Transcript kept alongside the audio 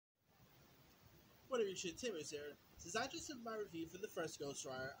What have you should Tim is here. Since I just did my review for the first Ghost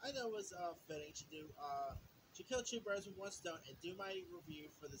Rider, I know it was fitting to do to kill two birds with one stone and do my review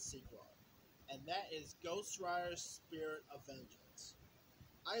for the sequel. And that is Ghost Rider Spirit of Vengeance.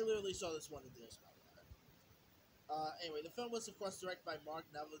 I literally saw this one in theaters, by the way. Anyway, the film was of course directed by Mark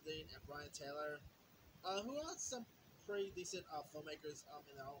Neveldine and Brian Taylor, who are some pretty decent filmmakers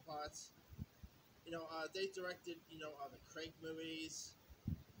in their own parts. They directed the Crank movies.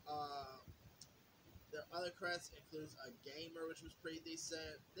 Uh, Their other credits includes A Gamer, which was pretty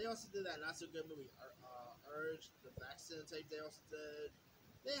decent. They also did that not so good movie, Urge, the vaccine tape. They also did.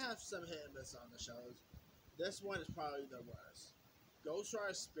 They have some hit and miss on the shows. This one is probably the worst. Ghost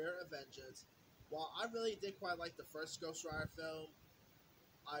Rider: Spirit of Vengeance. While I really did quite like the first Ghost Rider film,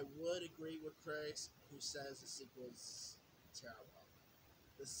 I would agree with critics who says the sequel is terrible.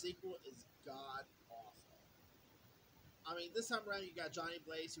 The sequel is god awful. I mean, this time around you got Johnny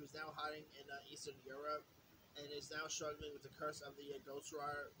Blaze, who is now hiding in Eastern Europe, and is now struggling with the curse of the Ghost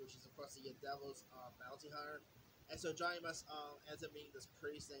Rider, which is of course the Devil's bounty hunter. And so Johnny must ends up meeting this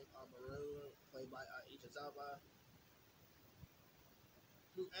priest named Maru, played by Idris Elba,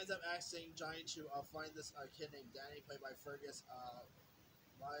 who ends up asking Johnny to find this kid named Danny, played by Fergus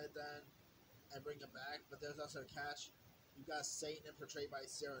Lyadon, and bring him back. But there's also a catch. You got Satan, portrayed by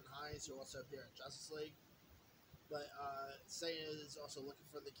Sarah Hines, who also appeared in Justice League. But Satan is also looking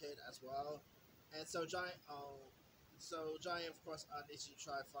for the kid as well, and so Johnny, of course needs to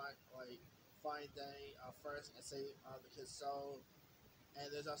try to find Danny first and save the kid's soul.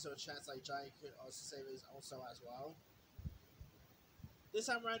 And there's also a chance Johnny could also save his own soul as well. This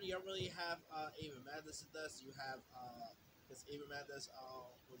time around, you don't really have Eva Mendes in this. You have because Eva Mendes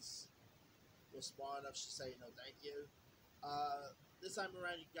was smart enough to say no, thank you. This time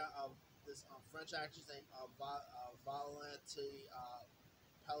around, you got this French actress named Valentine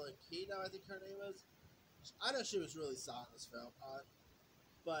Pellegrino, I think her name was. I know she was really solid in this film.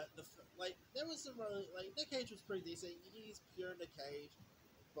 But there was some really Nick Cage was pretty decent. He's pure Nick Cage,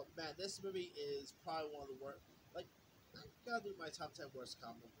 but man, this movie is probably one of the worst. I gotta do my top 10 worst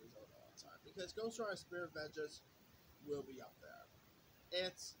comic movies of all time because Ghost Rider: Spirit of Vengeance will be up there.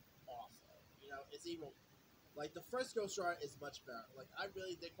 It's awful. It's even. The first Ghost Rider is much better. I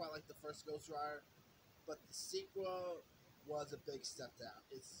really did quite like the first Ghost Rider, but the sequel was a big step down.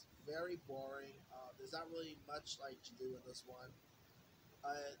 It's very boring. There's not really much to do in this one.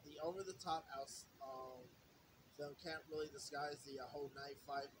 The over-the-top film can't really disguise the whole night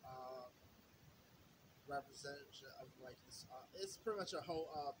fight representation of this. It's pretty much a whole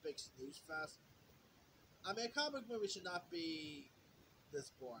big snooze fest. I mean, a comic movie should not be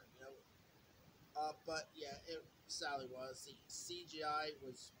this boring, but yeah, it sadly was. The CGI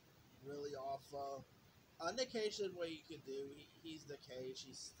was really awful. Nick Cage did what he could do. He's Nick Cage.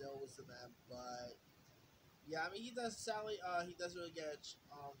 He still was the man, but yeah, I mean, he doesn't really get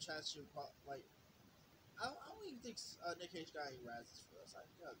a chance to I don't even think Nick Cage got any razzes for this. I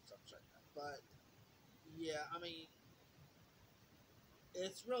gotta double check that, but yeah, I mean,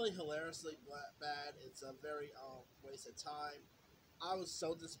 it's really hilariously bad. It's a very waste of time. I was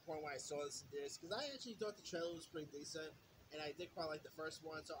so disappointed when I saw this in theaters because I actually thought the trailer was pretty decent, and I did quite like the first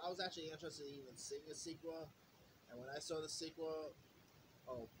one, so I was actually interested in even seeing a sequel. And when I saw the sequel,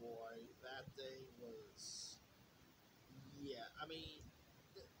 oh boy, that thing was. Yeah, I mean,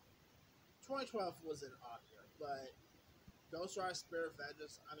 2012 was an odd year, but Ghost Rider: Spirit of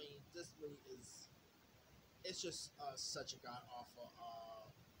Vengeance. I mean, this movie is. It's just such a god awful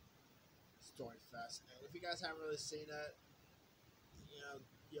story fest, and if you guys haven't really seen it,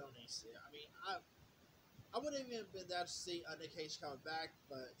 you don't need to see it. I mean, I wouldn't even been there to see Nick Cage coming back,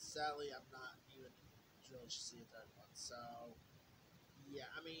 but sadly, I'm not even thrilled to see a third one. So, yeah,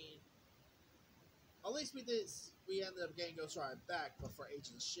 I mean, at least we ended up getting Ghost Rider back, but for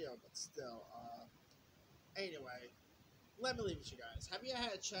Agents of S.H.I.E.L.D., but still. Anyway, let me leave it to you guys. Have you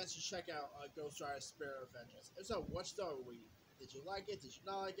had a chance to check out Ghost Rider: Spirit of Vengeance? If so, what story were you? Did you like it? Did you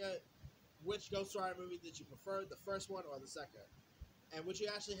not like it? Which Ghost Rider movie did you prefer, the first one or the second? And would you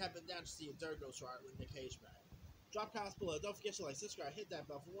actually have been down to see a third Ghost Rider with Nick Cage back? Drop comments below. Don't forget to subscribe, hit that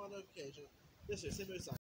bell for more notifications. This is Simon.